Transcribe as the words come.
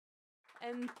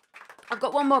I've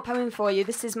got one more poem for you.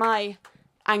 This is my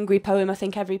angry poem. I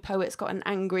think every poet's got an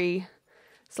angry,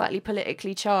 slightly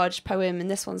politically charged poem, and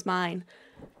this one's mine.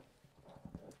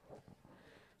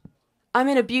 I'm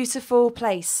in a beautiful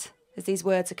place, as these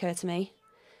words occur to me.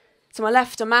 To my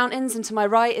left are mountains, and to my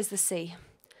right is the sea.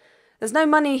 There's no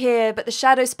money here, but the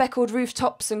shadow-speckled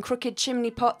rooftops and crooked chimney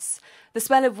pots, the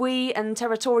smell of wee and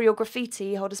territorial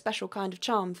graffiti hold a special kind of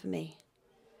charm for me.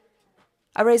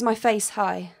 I raise my face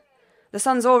high. The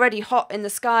sun's already hot in the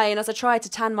sky, and as I try to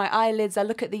tan my eyelids, I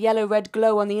look at the yellow-red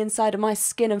glow on the inside of my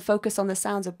skin and focus on the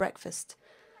sounds of breakfast,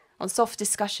 on soft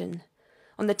discussion,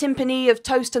 on the timpani of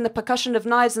toast and the percussion of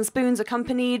knives and spoons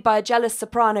accompanied by a jealous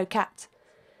soprano cat.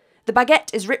 The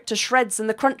baguette is ripped to shreds, and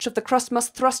the crunch of the crust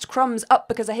must thrust crumbs up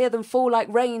because I hear them fall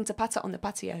like rain to patter on the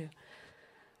patio.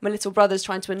 My little brother's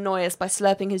trying to annoy us by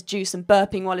slurping his juice and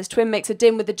burping while his twin makes a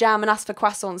din with the jam and asks for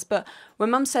croissants, but when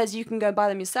Mum says you can go and buy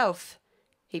them yourself,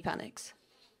 he panics.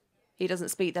 He doesn't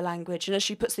speak the language, and as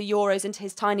she puts the euros into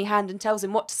his tiny hand and tells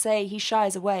him what to say, he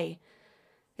shies away.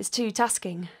 It's too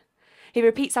tasking. He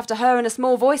repeats after her in a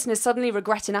small voice and is suddenly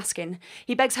regretting asking.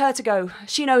 He begs her to go.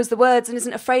 She knows the words and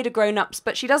isn't afraid of grown-ups,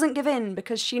 but she doesn't give in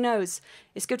because she knows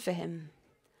it's good for him.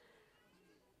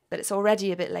 But it's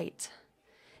already a bit late.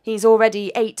 He's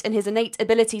already 8 and his innate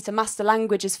ability to master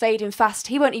language is fading fast.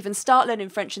 He won't even start learning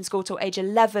French in school till age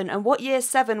 11, and what year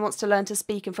 7 wants to learn to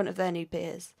speak in front of their new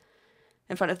peers?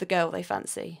 In front of the girl they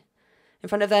fancy? In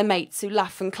front of their mates who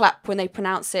laugh and clap when they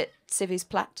pronounce it civis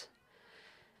plat?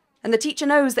 And the teacher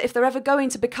knows that if they're ever going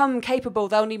to become capable,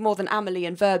 they'll need more than Amelie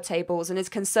and verb tables, and is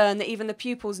concerned that even the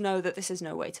pupils know that this is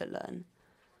no way to learn.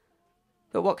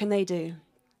 But what can they do?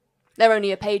 They're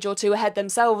only a page or two ahead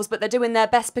themselves, but they're doing their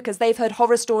best because they've heard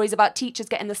horror stories about teachers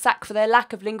getting the sack for their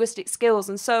lack of linguistic skills,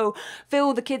 and so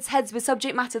fill the kids' heads with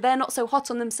subject matter they're not so hot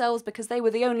on themselves because they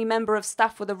were the only member of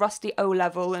staff with a rusty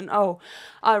O-level, and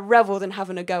I revelled in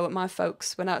having a go at my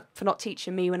folks for not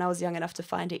teaching me when I was young enough to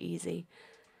find it easy.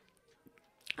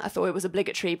 I thought it was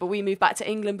obligatory, but we moved back to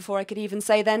England before I could even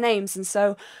say their names, and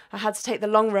so I had to take the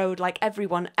long road like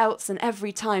everyone else, and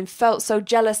every time felt so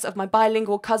jealous of my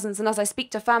bilingual cousins, and as I speak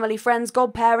to family, friends,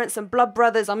 godparents and blood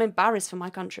brothers, I'm embarrassed for my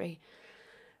country.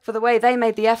 For the way they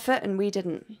made the effort and we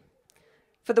didn't.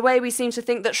 For the way we seem to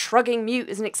think that shrugging mute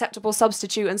is an acceptable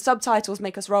substitute and subtitles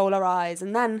make us roll our eyes,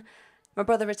 and then my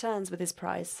brother returns with his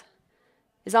prize.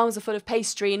 His arms are full of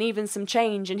pastry and even some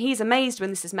change, and he's amazed when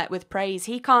this is met with praise.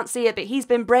 He can't see it, but he's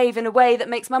been brave in a way that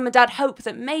makes Mum and Dad hope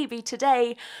that maybe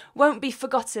today won't be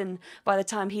forgotten by the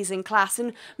time he's in class,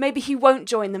 and maybe he won't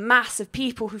join the mass of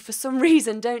people who for some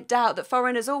reason don't doubt that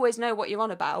foreigners always know what you're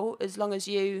on about as long as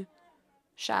you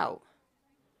shout.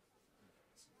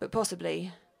 But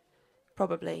possibly,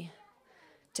 probably,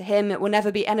 to him, it will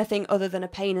never be anything other than a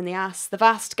pain in the ass. The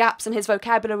vast gaps in his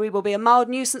vocabulary will be a mild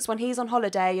nuisance when he's on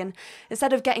holiday, and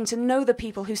instead of getting to know the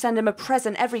people who send him a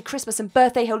present every Christmas and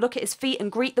birthday, he'll look at his feet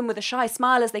and greet them with a shy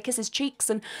smile as they kiss his cheeks,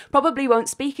 and probably won't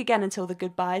speak again until the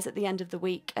goodbyes at the end of the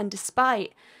week. And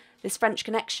despite this French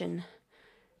connection,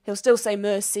 he'll still say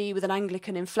merci with an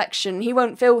Anglican inflection. He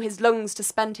won't fill his lungs to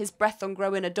spend his breath on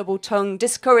growing a double tongue,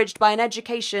 discouraged by an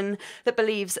education that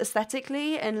believes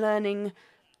aesthetically in learning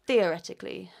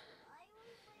theoretically,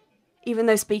 even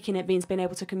though speaking it means being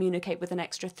able to communicate with an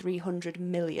extra 300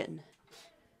 million.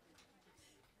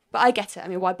 But I get it. I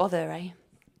mean, why bother, eh?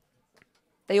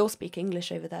 They all speak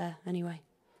English over there anyway.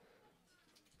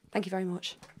 Thank you very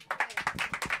much.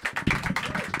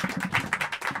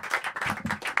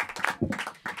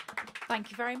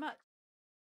 Thank you very much.